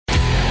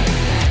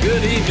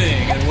Good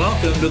evening and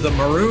welcome to the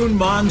Maroon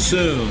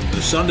Monsoon,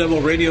 the Sun Devil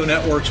Radio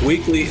Network's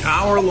weekly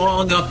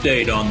hour-long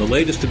update on the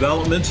latest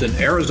developments in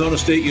Arizona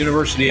State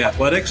University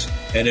athletics,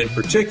 and in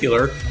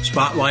particular,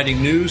 spotlighting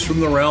news from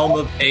the realm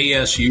of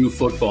ASU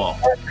football.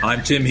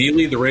 I'm Tim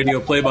Healy, the radio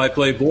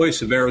play-by-play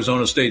voice of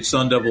Arizona State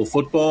Sun Devil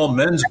football,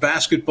 men's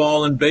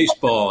basketball, and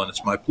baseball, and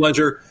it's my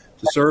pleasure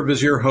to serve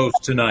as your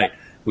host tonight.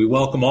 We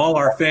welcome all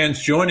our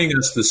fans joining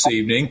us this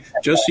evening.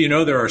 Just so you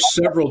know, there are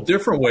several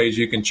different ways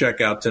you can check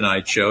out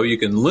tonight's show. You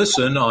can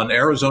listen on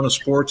Arizona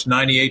Sports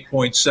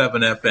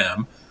 98.7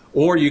 FM,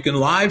 or you can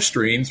live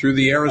stream through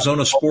the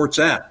Arizona Sports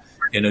app.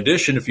 In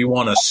addition, if you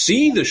want to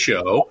see the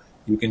show,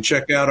 you can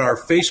check out our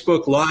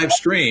Facebook live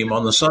stream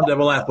on the Sun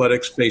Devil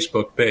Athletics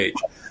Facebook page.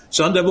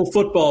 Sun Devil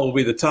football will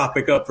be the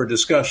topic up for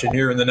discussion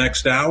here in the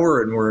next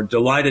hour, and we're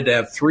delighted to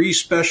have three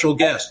special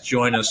guests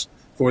join us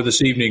for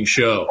this evening's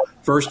show.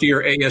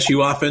 First-year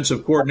ASU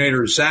offensive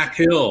coordinator Zach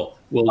Hill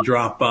will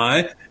drop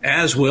by,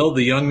 as will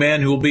the young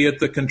man who will be at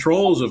the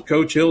controls of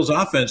Coach Hill's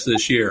offense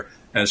this year,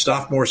 as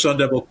sophomore Sun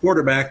Devil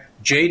quarterback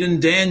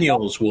Jaden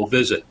Daniels will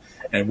visit.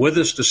 And with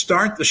us to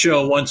start the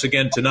show once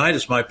again tonight,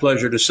 it's my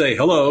pleasure to say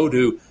hello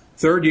to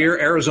third-year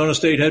Arizona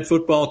State head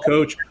football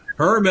coach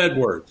Herm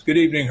Edwards. Good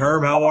evening,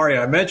 Herm. How are you?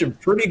 I imagine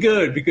pretty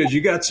good because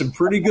you got some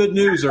pretty good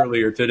news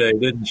earlier today,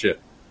 didn't you?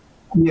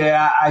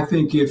 Yeah, I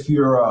think if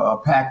you're a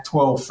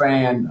Pac-12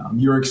 fan,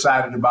 you're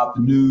excited about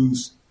the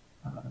news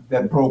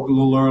that broke a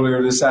little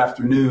earlier this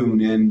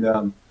afternoon.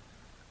 And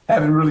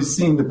haven't really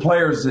seen the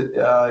players.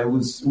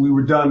 We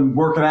were done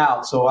working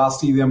out, so I'll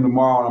see them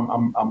tomorrow,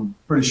 and I'm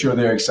pretty sure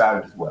they're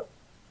excited as well.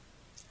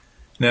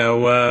 Now,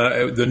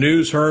 the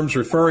news Herm's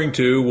referring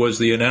to was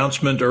the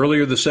announcement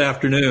earlier this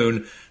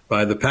afternoon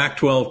by the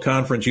Pac-12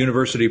 Conference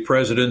University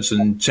Presidents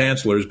and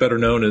Chancellors, better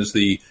known as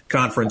the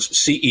Conference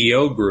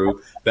CEO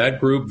Group. That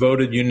group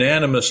voted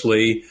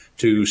unanimously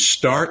to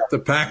start the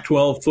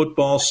Pac-12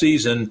 football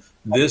season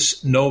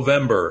this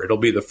November. It'll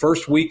be the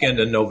first weekend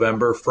in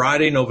November,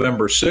 Friday,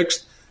 November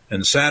 6th,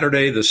 and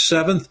Saturday the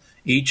 7th.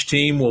 Each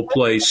team will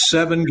play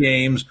 7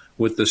 games,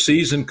 with the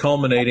season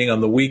culminating on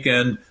the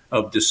weekend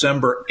of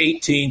December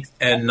 18th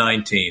and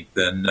 19th.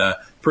 And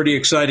pretty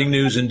exciting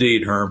news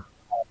indeed, Herm.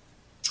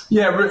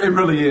 Yeah, it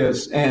really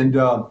is. And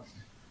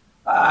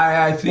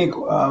I think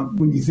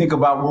when you think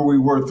about where we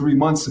were 3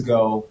 months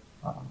ago,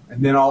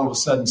 and then all of a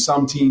sudden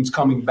some teams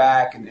coming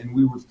back, and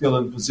we were still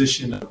in a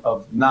position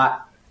of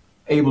not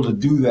able to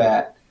do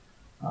that.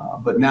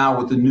 But now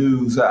with the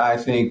news, I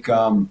think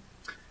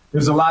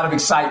there's a lot of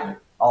excitement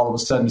all of a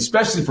sudden,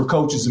 especially for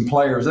coaches and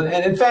players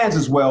and fans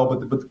as well.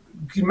 But you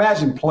can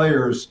imagine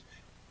players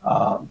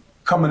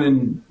coming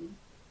in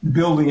the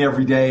building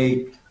every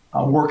day,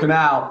 working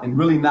out, and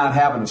really not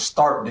having a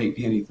start date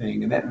to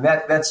anything. And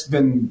that's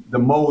been the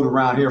mode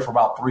around here for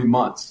about 3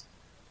 months.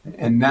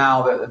 And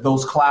now that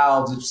those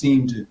clouds have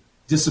seemed to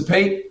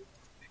dissipate,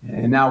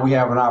 and now we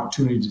have an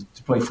opportunity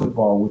to play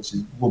football, which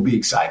will be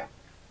exciting.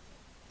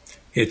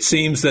 It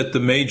seems that the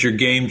major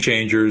game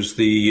changers,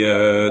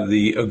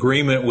 the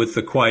agreement with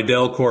the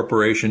Quidel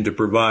Corporation to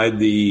provide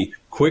the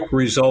quick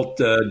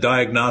result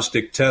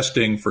diagnostic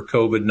testing for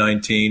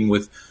COVID-19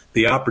 with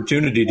the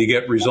opportunity to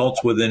get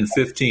results within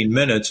 15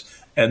 minutes,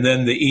 and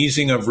then the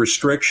easing of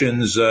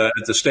restrictions at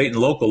the state and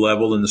local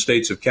level in the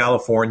states of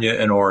California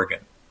and Oregon.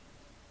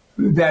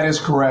 That is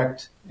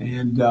correct.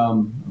 And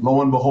lo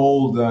and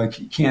behold,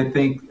 can't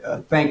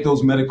thank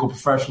those medical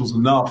professionals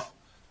enough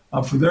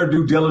for their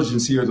due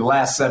diligence here the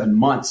last 7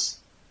 months.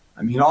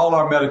 I mean, all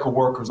our medical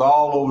workers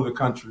all over the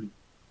country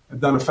have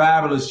done a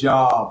fabulous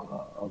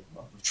job of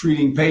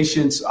treating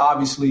patients,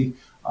 obviously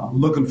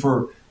looking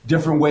for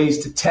different ways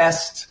to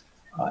test,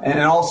 and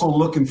also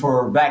looking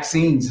for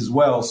vaccines as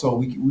well. So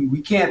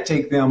we can't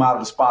take them out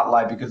of the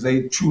spotlight because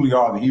they truly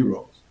are the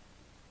heroes.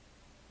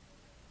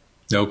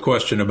 No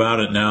question about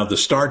it. Now, the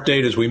start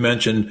date, as we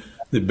mentioned,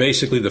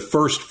 basically the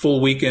first full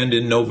weekend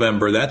in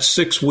November. That's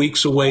 6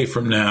 weeks away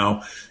from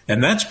now.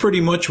 And that's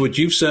pretty much what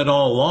you've said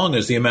all along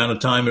is the amount of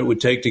time it would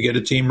take to get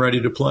a team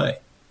ready to play.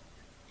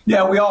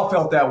 Yeah, we all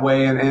felt that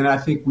way. And I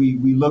think we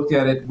looked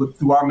at it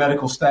through our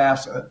medical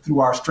staffs,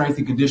 through our strength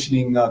and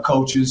conditioning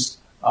coaches.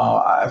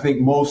 I think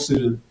most of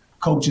the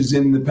coaches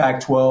in the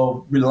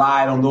Pac-12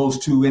 relied on those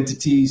two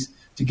entities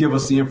to give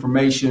us the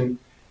information.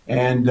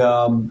 And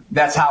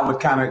that's how it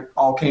kind of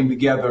all came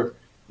together.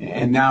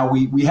 And now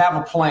we have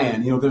a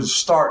plan. You know, there's a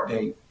start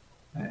date.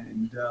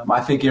 And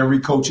I think every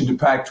coach in the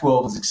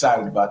Pac-12 is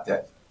excited about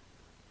that.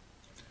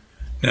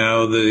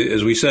 Now,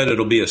 as we said,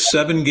 it'll be a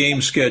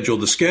 7-game schedule.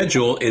 The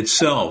schedule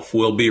itself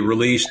will be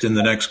released in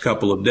the next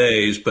couple of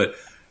days. But,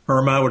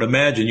 Herm, I would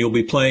imagine you'll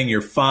be playing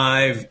your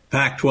 5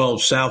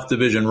 Pac-12 South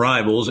Division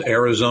rivals,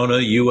 Arizona,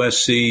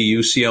 USC,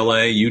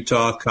 UCLA,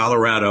 Utah,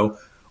 Colorado,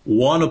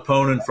 one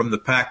opponent from the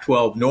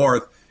Pac-12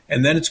 North.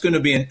 And then it's going to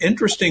be an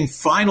interesting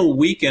final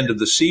weekend of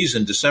the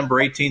season, December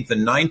 18th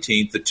and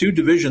 19th. The 2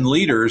 division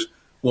leaders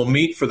will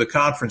meet for the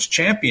conference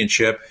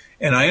championship.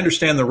 And I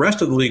understand the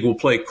rest of the league will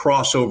play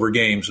crossover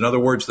games. In other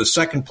words, the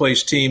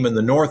second-place team in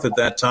the North at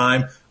that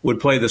time would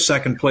play the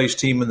second-place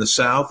team in the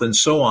South, and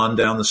so on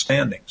down the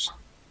standings.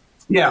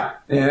 Yeah,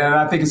 and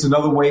I think it's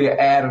another way to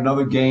add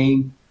another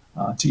game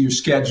to your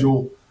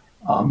schedule.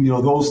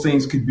 Those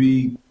things could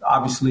be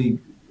obviously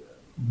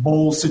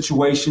bowl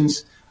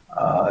situations,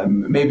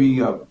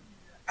 maybe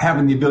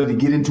having the ability to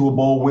get into a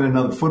bowl, win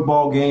another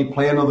football game,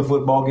 play another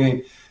football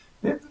game.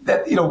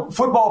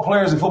 Football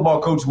players and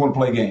football coaches want to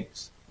play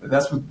games.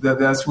 That's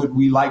what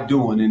we like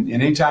doing. And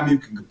anytime you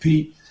can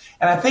compete,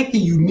 and I think the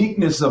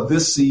uniqueness of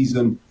this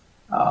season,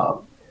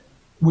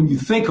 when you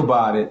think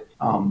about it,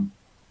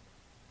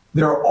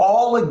 they're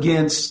all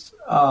against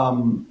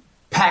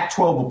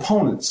Pac-12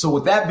 opponents. So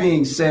with that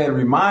being said, it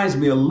reminds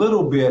me a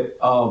little bit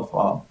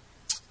of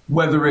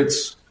whether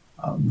it's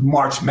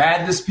March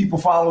Madness people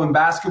follow in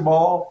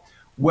basketball,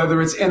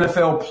 whether it's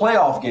NFL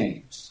playoff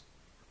games.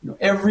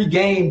 Every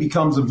game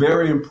becomes a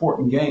very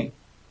important game.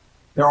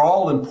 They're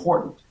all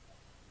important.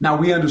 Now,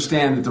 we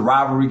understand that the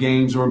rivalry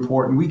games are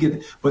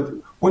important. But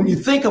when you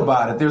think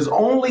about it, there's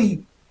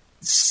only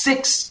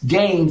 6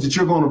 games that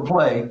you're going to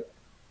play,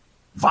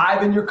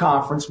 5 in your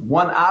conference,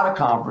 1 out of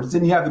conference.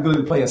 Then you have the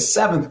ability to play a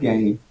 7th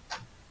game.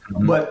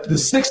 Mm-hmm. But the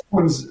 6th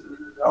ones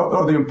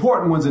are the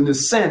important ones in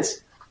this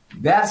sense.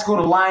 That's going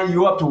to line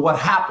you up to what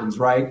happens,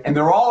 right? And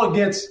they're all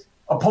against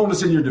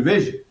opponents in your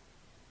division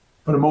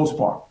for the most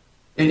part.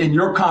 In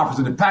your conference,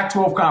 in the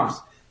Pac-12 conference.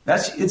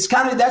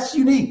 That's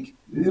unique.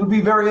 It'll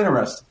be very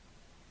interesting.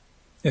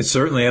 It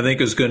certainly, I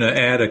think, is going to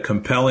add a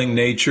compelling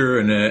nature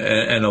and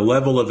a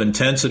level of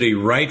intensity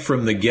right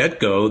from the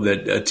get-go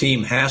that a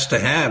team has to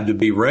have to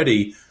be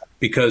ready,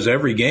 because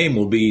every game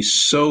will be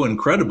so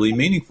incredibly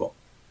meaningful.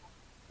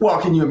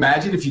 Well, can you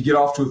imagine if you get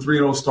off to a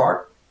 3-0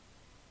 start?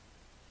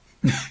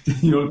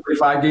 Play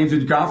 5 games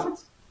in your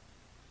conference?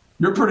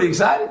 You're pretty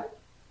excited,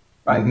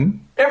 right? Mm-hmm.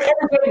 Every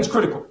game is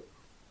critical.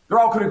 They're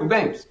all critical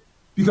games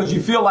because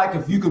you feel like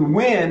if you can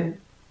win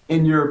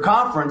in your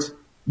conference,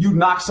 you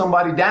knock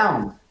somebody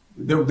down.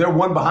 They're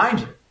one behind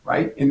you,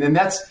 right? And then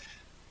that's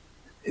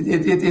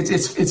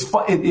it's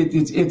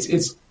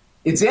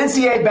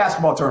NCAA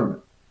basketball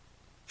tournament.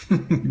 You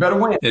better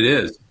win. It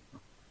is.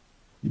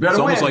 You better it's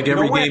win. Almost like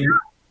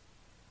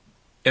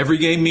every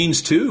game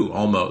means 2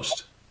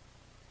 almost.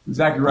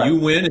 Exactly right. You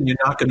win and you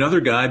knock another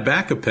guy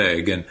back a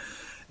peg. And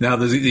now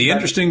the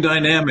interesting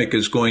dynamic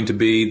is going to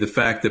be the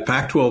fact that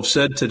Pac-12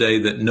 said today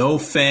that no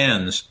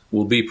fans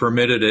will be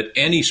permitted at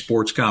any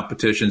sports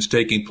competitions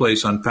taking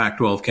place on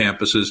Pac-12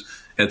 campuses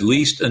at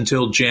least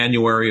until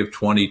January of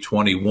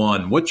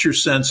 2021. What's your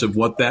sense of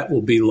what that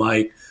will be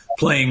like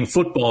playing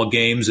football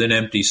games in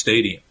empty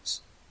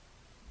stadiums?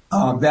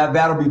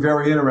 That'll be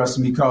very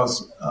interesting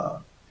because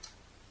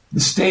the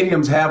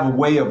stadiums have a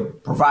way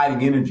of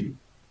providing energy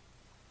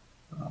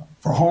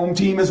for home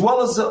team as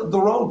well as the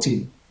road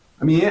team.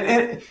 I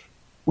mean,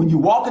 when you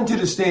walk into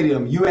the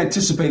stadium, you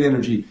anticipate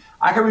energy.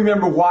 I can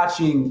remember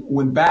watching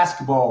when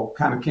basketball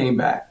kind of came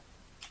back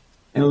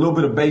and a little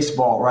bit of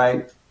baseball,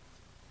 right?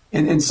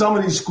 And some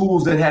of these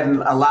schools that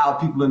hadn't allowed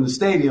people in the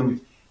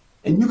stadium,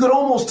 and you could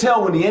almost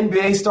tell when the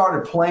NBA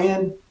started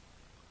playing,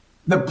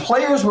 the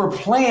players were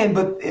playing,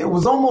 but it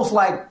was almost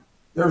like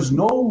there's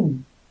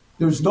no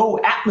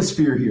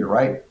atmosphere here,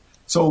 right?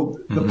 So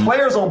the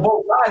players on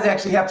both sides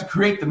actually have to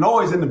create the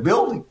noise in the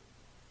building.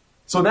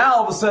 So now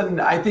all of a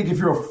sudden, I think if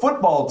you're a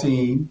football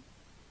team,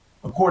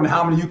 according to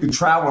how many you can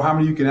travel, how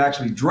many you can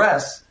actually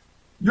dress,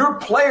 your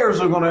players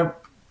are going to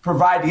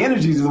provide the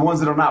energy to the ones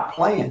that are not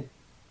playing.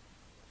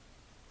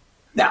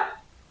 Now,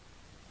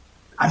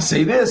 I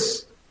say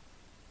this,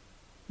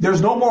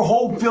 there's no more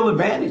home field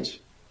advantage.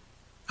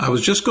 I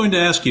was just going to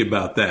ask you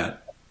about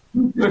that.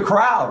 The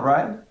crowd,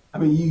 right? I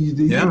mean,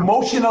 the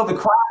emotion of the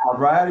crowd,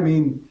 right? I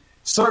mean,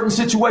 certain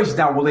situations.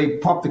 Now, will they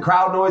pump the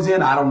crowd noise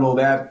in? I don't know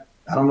that.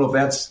 I don't know if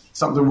that's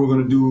something we're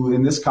going to do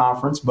in this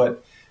conference,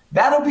 but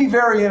that'll be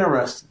very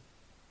interesting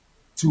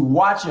to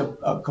watch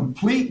a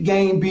complete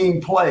game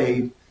being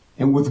played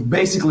and with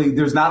basically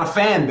there's not a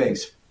fan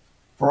base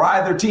for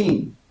either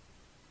team.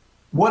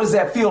 What does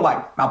that feel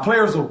like? Now,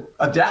 players will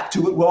adapt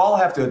to it. We'll all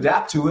have to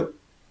adapt to it,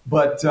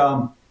 but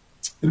it'll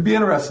be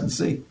interesting to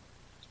see.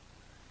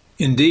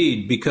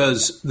 Indeed,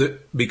 because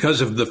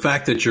of the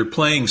fact that you're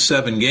playing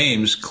 7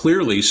 games,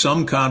 clearly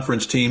some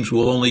conference teams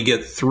will only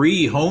get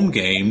 3 home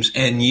games,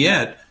 and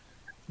yet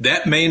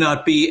that may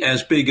not be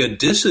as big a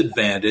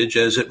disadvantage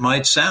as it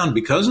might sound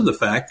because of the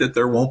fact that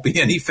there won't be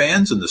any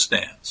fans in the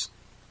stands.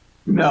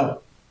 No.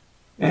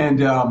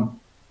 And,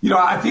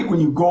 I think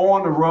when you go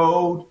on the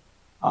road,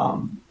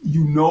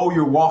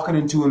 you're walking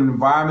into an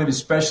environment,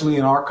 especially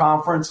in our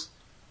conference,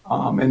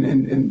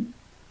 and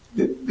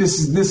this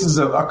is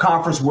a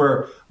conference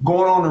where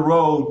going on the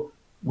road,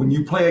 when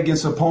you play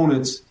against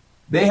opponents,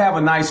 they have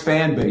a nice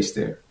fan base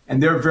there,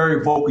 and they're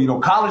very vocal.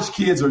 College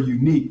kids are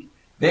unique.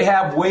 They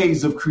have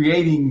ways of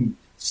creating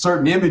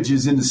certain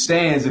images in the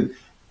stands, and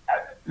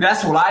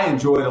that's what I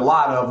enjoyed a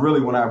lot of,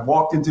 really, when I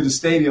walked into the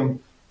stadium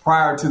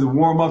prior to the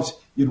warm-ups.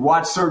 You'd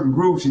watch certain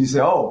groups and you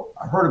say, oh,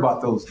 I heard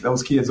about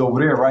those kids over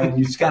there, right? And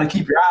you just kind of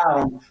keep your eye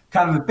on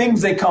kind of the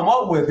things they come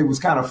up with. It was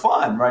kind of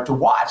fun, right, to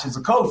watch as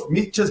a coach,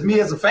 just me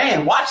as a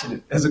fan watching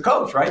it as a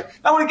coach, right?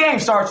 Now, when the game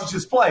starts, you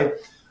just play.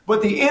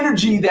 But the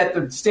energy that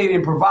the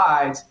stadium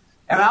provides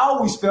And I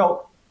always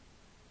felt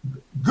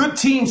good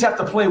teams have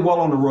to play well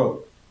on the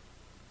road.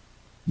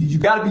 You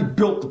got to be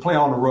built to play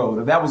on the road.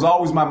 And that was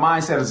always my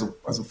mindset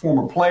as a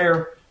former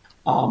player.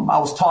 I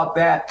was taught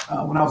that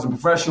when I was in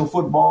professional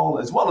football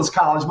as well as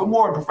college, but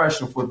more in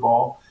professional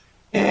football.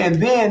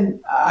 And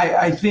then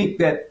I think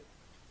that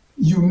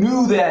you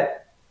knew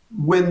that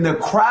when the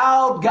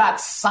crowd got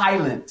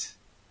silent,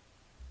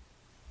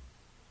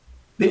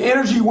 the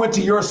energy went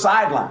to your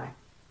sideline,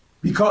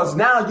 because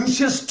now you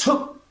just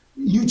took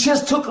the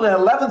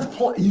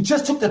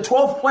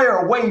 12th player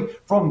away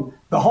from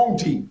the home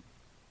team,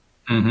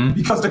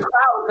 because the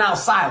crowd is now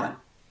silent.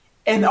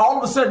 And all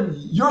of a sudden,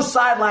 your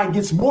sideline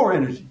gets more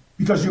energy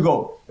because you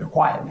go, they're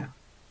quiet now.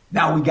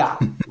 Now we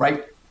got it,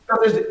 right?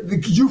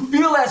 You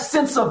feel that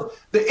sense of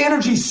the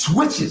energy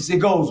switches. It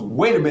goes,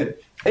 wait a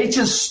minute. They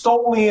just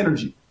stole the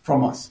energy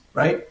from us,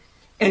 right?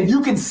 And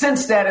you can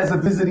sense that as a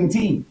visiting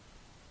team.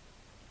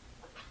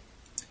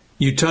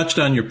 You touched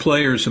on your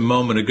players a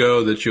moment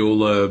ago that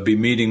you'll be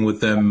meeting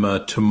with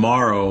them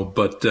tomorrow,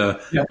 but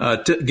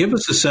give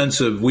us a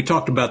sense of, we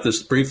talked about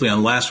this briefly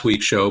on last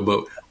week's show,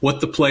 but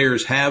what the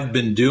players have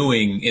been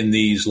doing in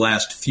these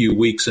last few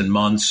weeks and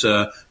months,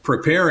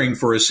 preparing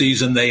for a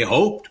season they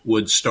hoped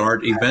would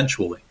start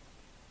eventually.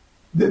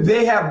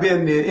 They have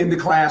been in the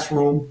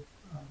classroom.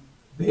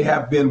 They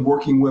have been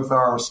working with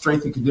our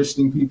strength and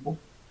conditioning people.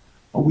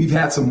 We've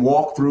had some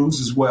walkthroughs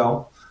as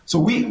well. So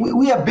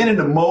we have been in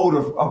the mode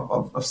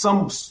of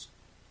some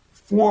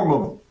form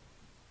of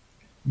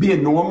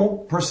being normal,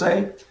 per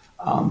se.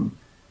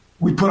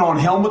 We put on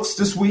helmets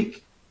this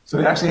week. So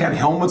they actually had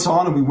helmets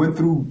on, and we went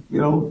through,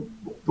 the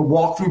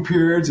walkthrough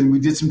periods, and we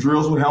did some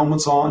drills with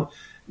helmets on,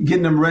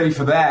 getting them ready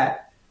for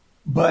that.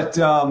 But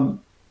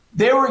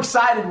they were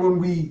excited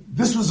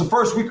this was the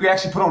first week we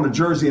actually put on a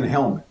jersey and a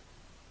helmet.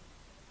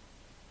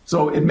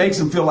 So it makes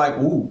them feel like,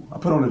 ooh, I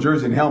put on a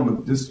jersey and a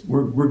helmet.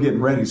 We're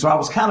getting ready. So I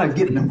was kind of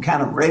getting them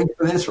kind of ready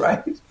for this,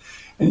 right?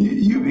 And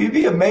you'd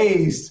be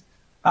amazed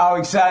how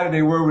excited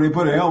they were when they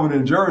put a helmet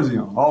and a jersey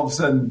on. All of a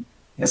sudden,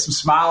 had some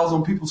smiles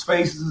on people's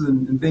faces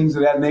and things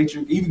of that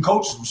nature. Even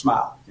coaches were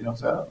smiling,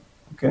 so,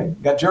 okay, you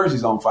got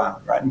jerseys on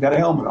finally, right? And got a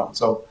helmet on.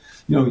 So,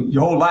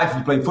 your whole life, if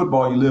you play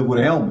football, you live with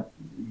a helmet.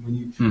 When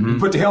you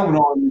put the helmet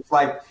on,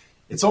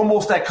 it's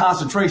almost that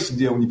concentration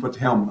deal when you put the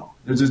helmet on.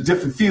 There's a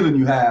different feeling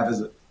you have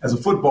as a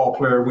football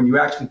player when you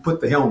actually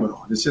put the helmet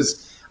on. It's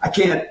just, I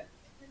can't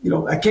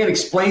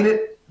explain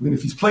it. I mean,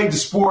 if you've played the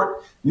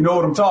sport, you know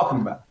what I'm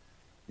talking about.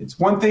 It's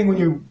one thing when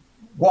you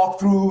walk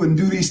through and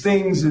do these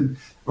things,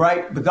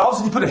 right? But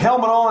also you put a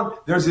helmet on,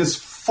 there's this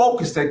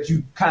focus that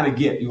you kind of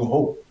get. You go,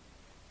 oh,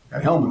 got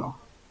a helmet on.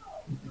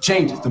 It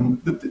changes.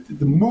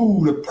 The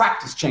mood of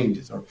practice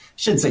changes. Or I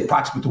shouldn't say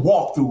practice, but the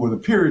walkthrough or the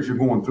period you're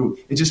going through.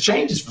 It just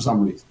changes for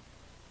some reason.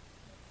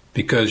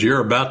 Because you're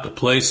about to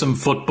play some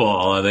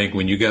football, I think,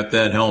 when you got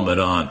that helmet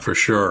on, for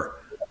sure.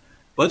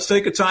 Let's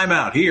take a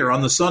timeout here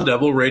on the Sun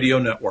Devil Radio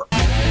Network.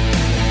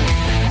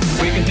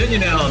 We continue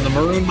now on the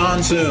Maroon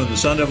Monsoon, the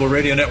Sun Devil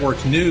Radio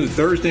Network's new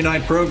Thursday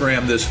night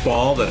program this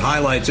fall that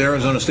highlights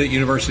Arizona State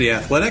University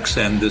athletics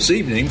and this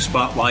evening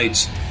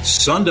spotlights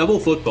Sun Devil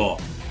football.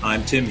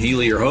 I'm Tim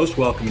Healy, your host,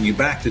 welcoming you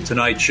back to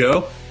tonight's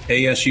show.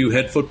 ASU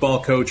head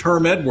football coach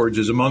Herm Edwards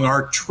is among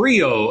our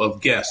trio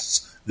of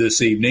guests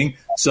this evening.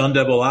 Sun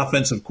Devil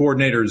offensive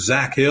coordinator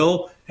Zach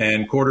Hill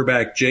and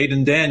quarterback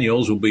Jaden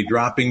Daniels will be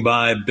dropping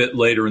by a bit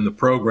later in the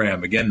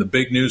program. Again, the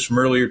big news from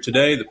earlier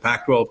today, the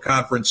Pac-12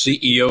 Conference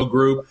CEO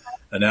group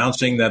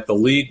announcing that the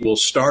league will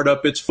start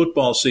up its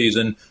football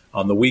season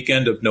on the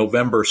weekend of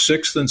November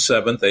 6th and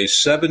 7th, a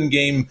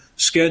 7-game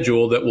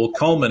schedule that will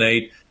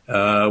culminate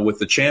with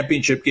the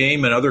championship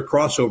game and other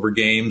crossover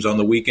games on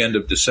the weekend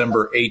of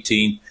December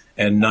 18th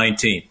and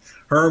 19th.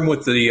 Herm,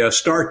 with the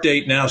start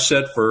date now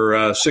set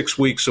for 6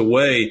 weeks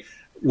away,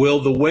 will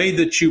the way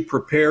that you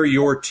prepare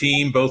your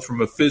team, both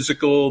from a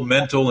physical,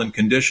 mental, and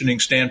conditioning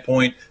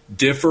standpoint,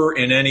 differ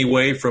in any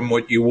way from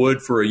what you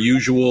would for a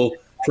usual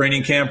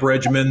training camp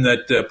regimen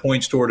that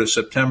points toward a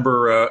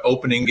September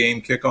opening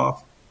game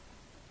kickoff?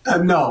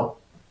 No,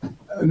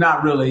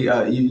 not really.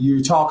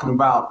 You're talking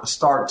about a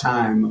start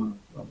time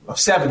of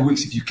 7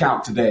 weeks if you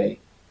count today.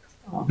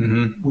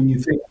 When you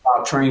think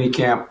about training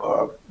camp,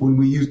 when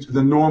we used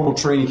the normal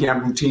training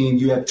camp routine,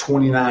 you had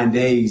 29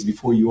 days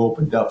before you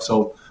opened up.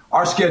 So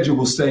our schedule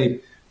will stay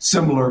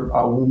similar.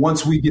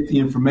 Once we get the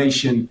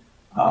information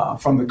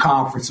from the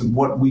conference and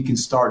what we can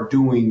start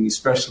doing,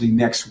 especially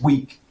next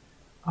week,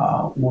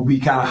 will be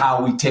kind of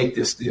how we take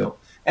this deal.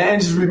 And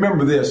just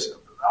remember this,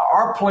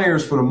 our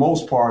players, for the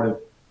most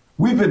part,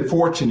 we've been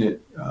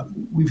fortunate.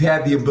 We've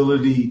had the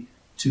ability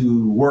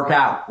to work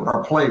out with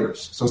our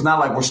players. So it's not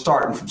like we're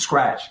starting from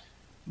scratch.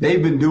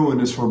 They've been doing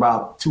this for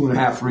about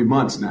 2.5, 3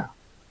 months now.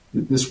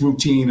 This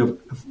routine of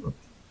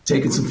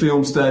taking some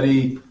film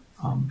study,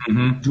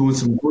 doing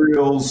some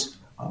drills,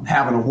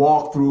 having a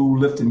walkthrough,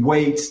 lifting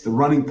weights, the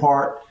running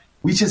part.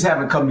 We just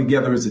haven't come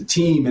together as a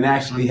team and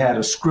actually had a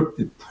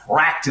scripted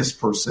practice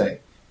per se.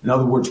 In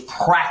other words,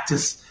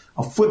 practice,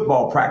 a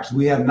football practice.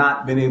 We have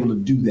not been able to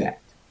do that.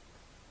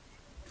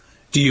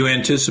 Do you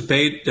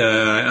anticipate,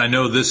 I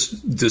know this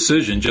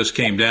decision just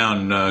came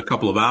down a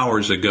couple of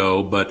hours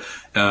ago, but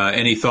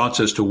any thoughts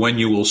as to when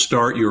you will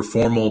start your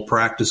formal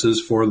practices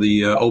for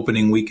the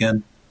opening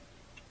weekend?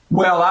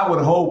 Well, I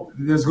would hope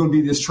there's going to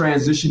be this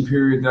transition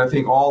period that I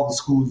think all the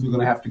schools are going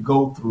to have to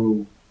go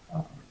through.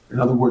 In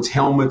other words,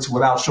 helmets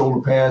without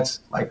shoulder pads,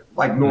 like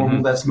normal.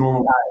 Mm-hmm. That's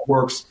normal how it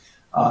works.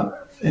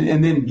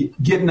 And then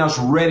getting us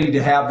ready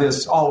to have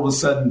this all of a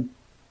sudden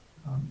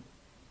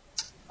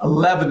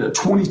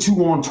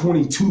 22 on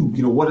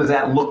 22. What does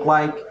that look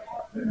like?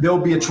 There'll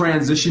be a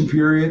transition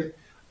period.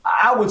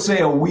 I would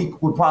say a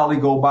week would probably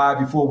go by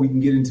before we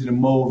can get into the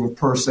mode of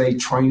per se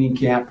training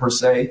camp per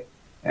se,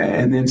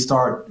 and then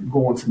start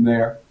going from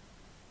there.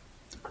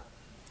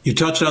 You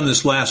touched on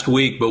this last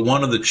week, but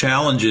one of the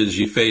challenges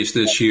you face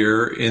this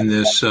year in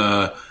this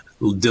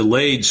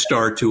delayed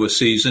start to a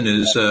season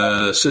is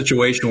a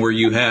situation where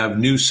you have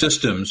new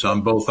systems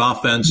on both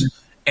offense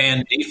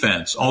and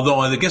defense. Although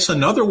I guess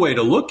another way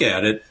to look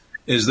at it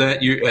is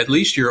that at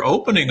least your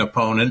opening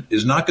opponent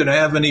is not going to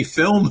have any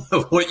film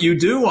of what you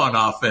do on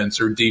offense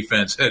or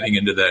defense heading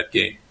into that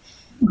game.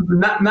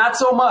 Not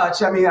so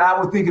much. I mean, I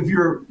would think if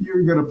you're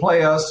going to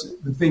play us,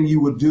 the thing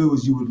you would do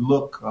is you would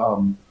look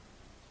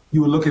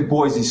at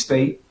Boise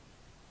State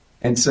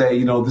and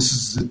say, this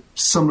is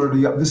similar to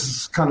this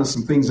is kind of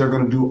some things they're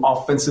going to do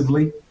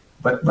offensively.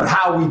 But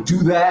how we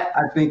do that,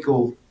 I think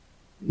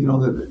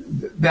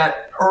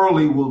that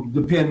early will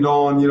depend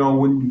on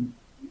when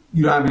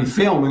you don't have any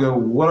film. You go,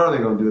 what are they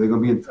going to do? They're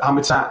going to be how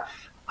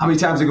many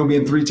times they're going to be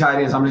in 3 tight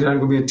ends? How many times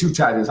they're going to be in 2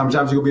 tight ends? How many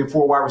times they're going to be in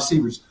 4 wide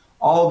receivers?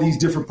 All these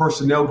different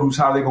personnel groups,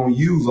 how are they going to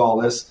use all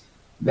this?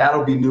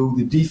 That'll be new.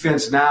 The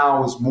defense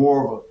now is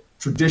more of a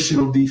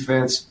traditional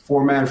defense,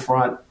 4-man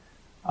front,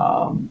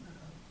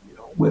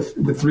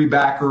 with 3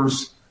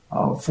 backers,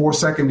 4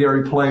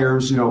 secondary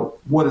players.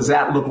 What does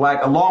that look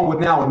like? Along with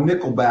now a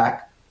nickel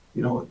back.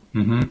 You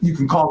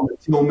can call him a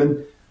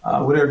Tillman,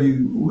 whatever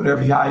you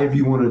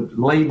want to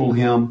label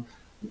him.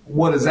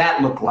 What does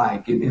that look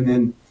like? And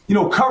then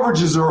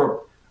coverages are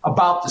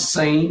about the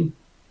same.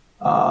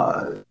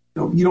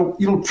 You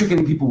don't trick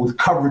any people with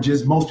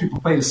coverages. Most people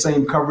play the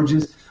same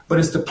coverages, but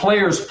it's the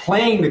players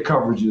playing the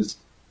coverages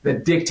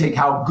that dictate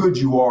how good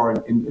you are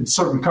in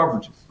certain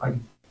coverages. Like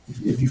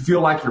if you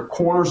feel like your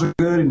corners are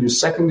good and your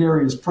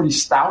secondary is pretty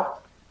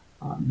stout,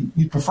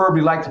 you'd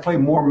preferably like to play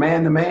more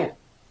man-to-man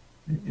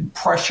and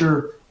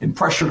pressure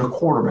the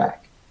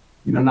quarterback.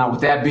 Now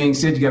with that being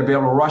said, you got to be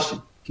able to rush it.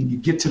 Can you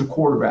get to the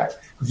quarterback?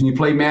 Because when you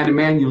play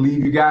man-to-man, you leave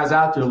your guys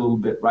out there a little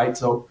bit, right?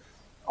 So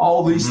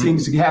all these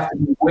things have to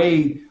be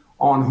weighed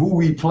on who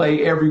we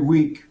play every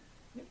week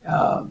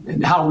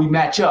and how we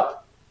match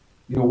up.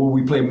 Will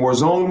we play more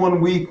zone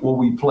one week? Will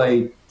we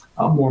play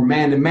more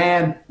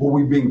man-to-man? Will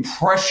we bring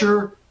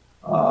pressure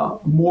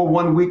more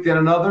one week than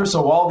another?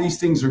 So all these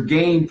things are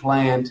game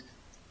planned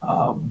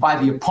by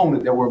the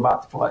opponent that we're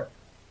about to play.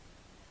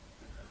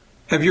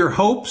 Have your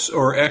hopes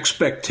or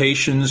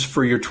expectations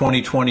for your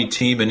 2020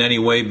 team in any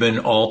way been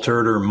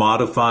altered or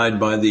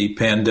modified by the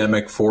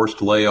pandemic forced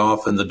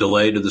layoff and the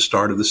delay to the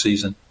start of the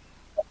season?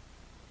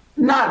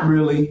 Not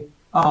really.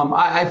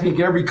 I think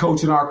every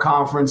coach in our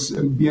conference,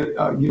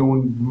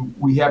 when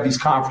we have these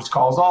conference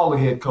calls, all the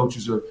head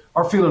coaches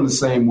are feeling the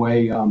same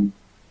way.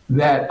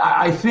 That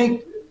I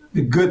think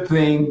the good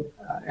thing,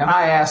 and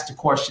I asked a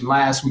question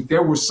last week,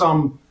 there was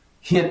some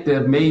hint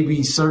that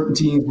maybe certain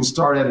teams would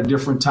start at a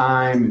different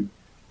time. And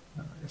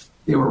if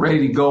they were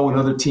ready to go and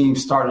other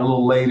teams starting a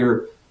little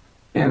later.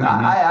 And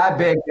I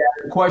begged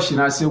that question.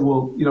 I said,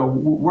 well,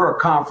 we're a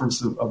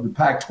conference of the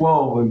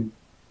Pac-12, and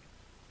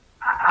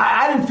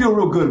I didn't feel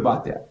real good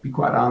about that, to be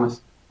quite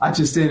honest. I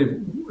just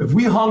said if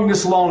we hung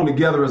this long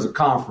together as a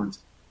conference,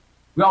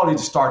 we all need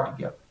to start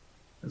together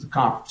as a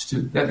conference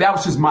too. That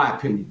was just my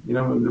opinion,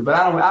 But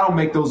I don't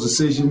make those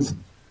decisions.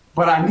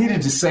 But I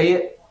needed to say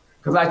it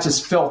because I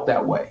just felt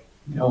that way,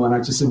 And I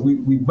just said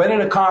we've been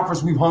in a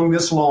conference, we've hung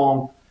this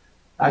long.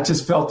 I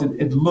just felt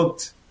it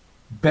looked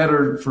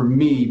better for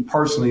me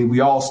personally.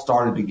 We all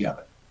started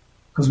together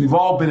because we've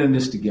all been in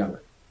this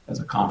together as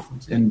a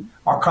conference. And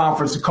our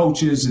conference, the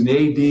coaches and the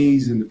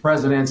ADs and the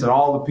presidents and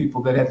all the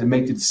people that had to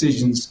make the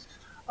decisions,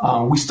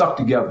 we stuck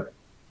together.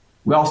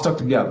 We all stuck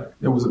together.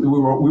 We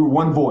were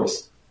one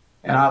voice,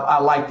 and I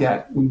like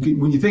that. When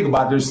you think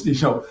about it,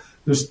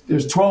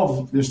 there's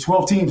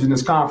 12 teams in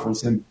this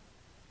conference, and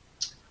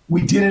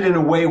we did it in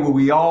a way where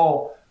we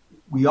all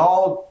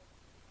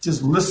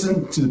just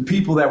listened to the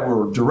people that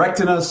were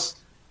directing us,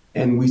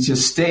 and we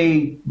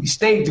stayed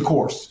the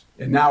course.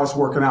 And now it's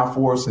working out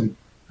for us, and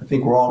I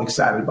think we're all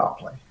excited about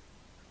play.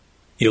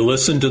 You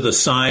listened to the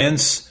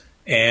science,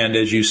 and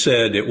as you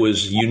said, it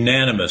was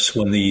unanimous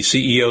when the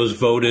CEOs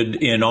voted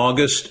in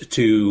August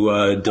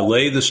to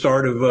delay the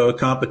start of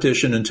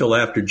competition until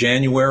after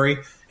January,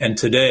 and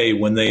today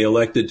when they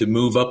elected to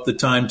move up the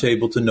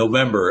timetable to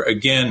November.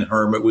 Again,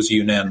 Herm, it was a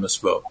unanimous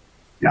vote.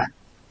 Yeah.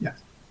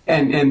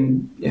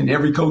 And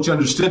every coach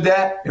understood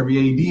that. Every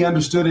AD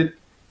understood it.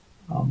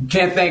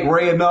 Can't thank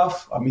Ray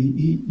enough. I mean,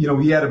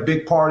 he had a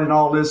big part in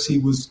all this. He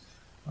was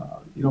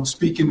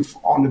speaking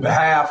on the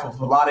behalf of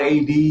a lot of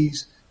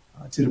ADs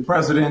to the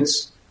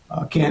presidents.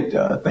 Can't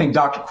thank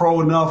Dr.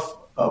 Crow enough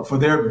for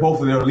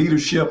both of their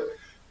leadership.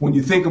 When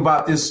you think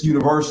about this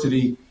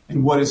university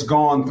and what it's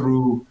gone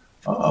through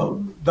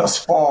thus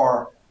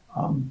far,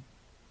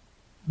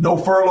 no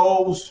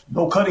furloughs,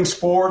 no cutting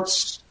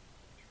sports,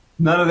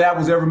 none of that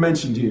was ever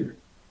mentioned here.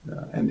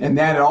 And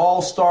that it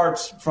all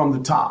starts from the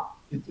top.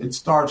 It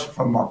starts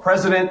from our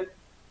president,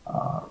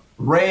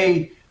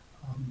 Ray,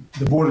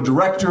 the board of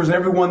directors,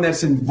 everyone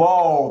that's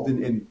involved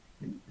in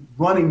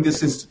running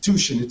this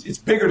institution. It's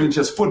bigger than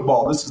just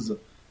football. This is a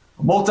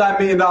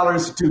multi-million-dollar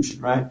institution,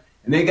 right?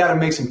 And they got to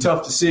make some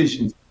tough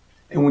decisions.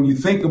 And when you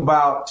think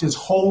about just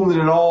holding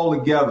it all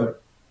together,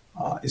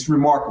 it's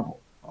remarkable,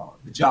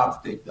 the job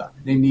that they've done.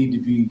 They need to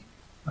be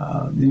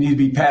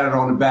patted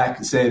on the back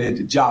and say that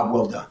the job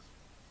well done.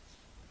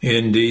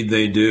 Indeed,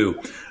 they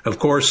do. Of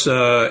course,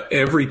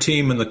 every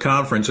team in the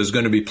conference is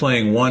going to be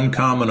playing one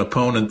common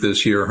opponent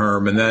this year,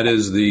 Herm, and that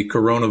is the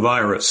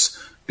coronavirus,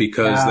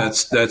 because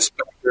that's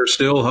there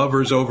still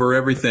hovers over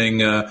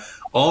everything.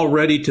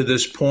 Already to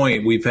this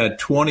point, we've had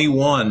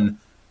 21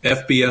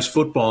 FBS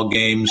football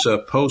games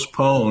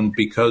postponed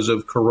because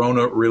of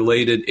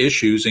corona-related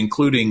issues,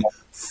 including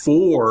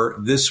 4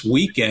 this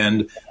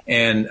weekend,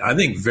 and I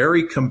think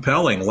very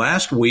compelling.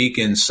 Last week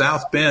in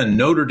South Bend,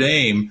 Notre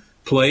Dame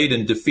played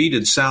and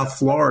defeated South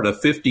Florida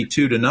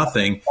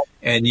 52-0,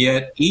 and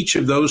yet each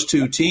of those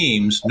two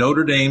teams,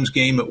 Notre Dame's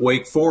game at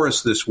Wake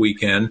Forest this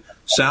weekend,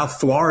 South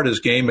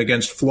Florida's game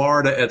against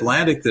Florida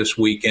Atlantic this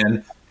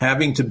weekend,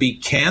 having to be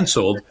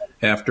canceled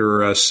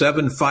after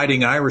 7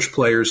 Fighting Irish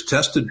players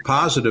tested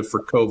positive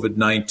for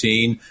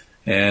COVID-19,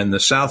 and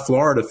the South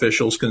Florida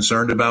officials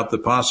concerned about the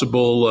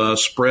possible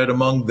spread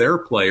among their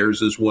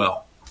players as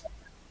well.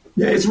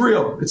 Yeah, it's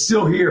real. It's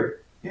still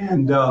here.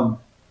 And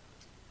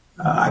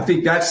I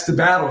think that's the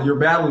battle you're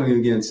battling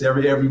against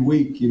every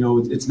week.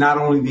 It's not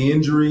only the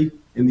injury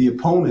and the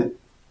opponent.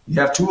 You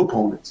have 2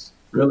 opponents,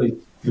 really,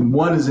 and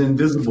one is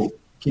invisible.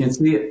 You can't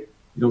see it.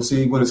 You don't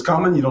see when it's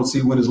coming. You don't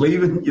see when it's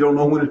leaving. You don't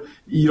know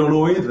you don't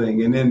know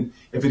anything. And then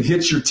if it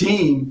hits your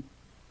team,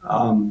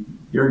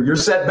 you're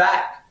set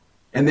back.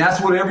 And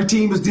that's what every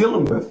team is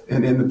dealing with.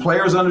 And the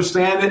players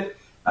understand it.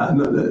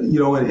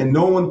 And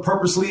no one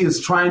purposely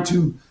is trying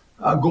to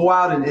go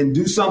out and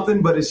do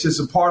something, but it's just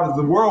a part of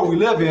the world we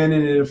live in,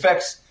 and it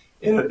affects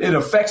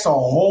a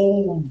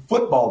whole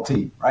football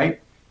team, right?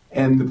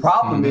 And the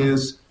problem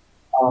is,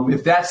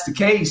 if that's the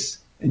case,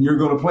 and you're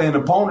going to play an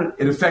opponent,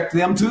 it affects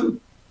them too.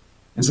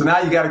 And so now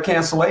you got a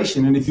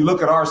cancellation. And if you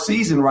look at our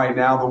season right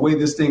now, the way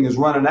this thing is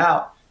running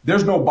out,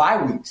 there's no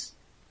bye weeks.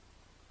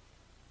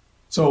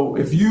 So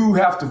if you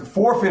have to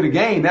forfeit a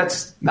game,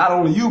 that's not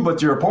only you,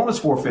 but your opponent's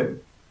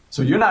forfeiting.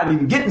 So you're not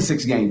even getting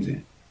 6 games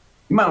in.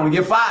 You might only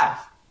get 5.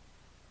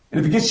 And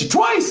if it gets you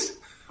twice,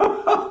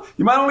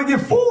 you might only get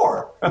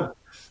 4.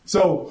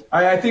 So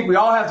I think we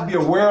all have to be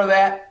aware of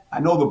that. I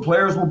know the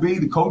players will be,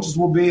 the coaches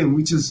will be, and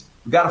we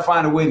got to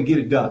find a way to get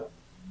it done.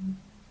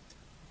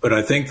 But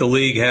I think the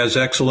league has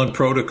excellent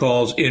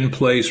protocols in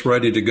place,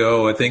 ready to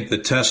go. I think the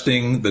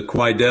testing, the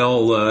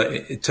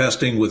Quidel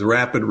testing with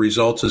rapid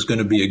results is going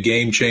to be a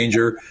game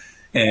changer.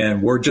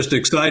 And we're just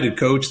excited,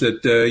 Coach,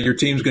 that your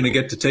team's going to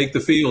get to take the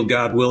field,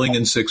 God willing,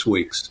 in 6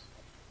 weeks.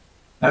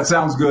 That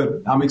sounds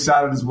good. I'm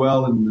excited as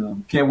well,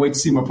 and can't wait to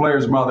see my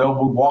players tomorrow.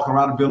 They'll be walking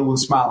around the building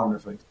with a smile on their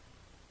face.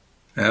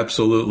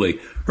 Absolutely.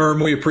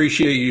 Herm, we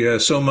appreciate you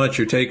so much.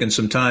 You're taking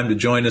some time to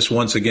join us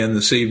once again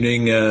this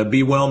evening.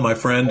 Be well, my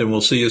friend, and we'll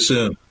see you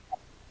soon.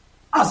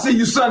 I'll see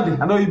you Sunday.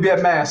 I know you'll be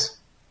at Mass.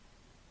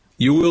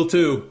 You will,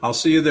 too. I'll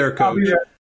see you there, Coach. I'll be there.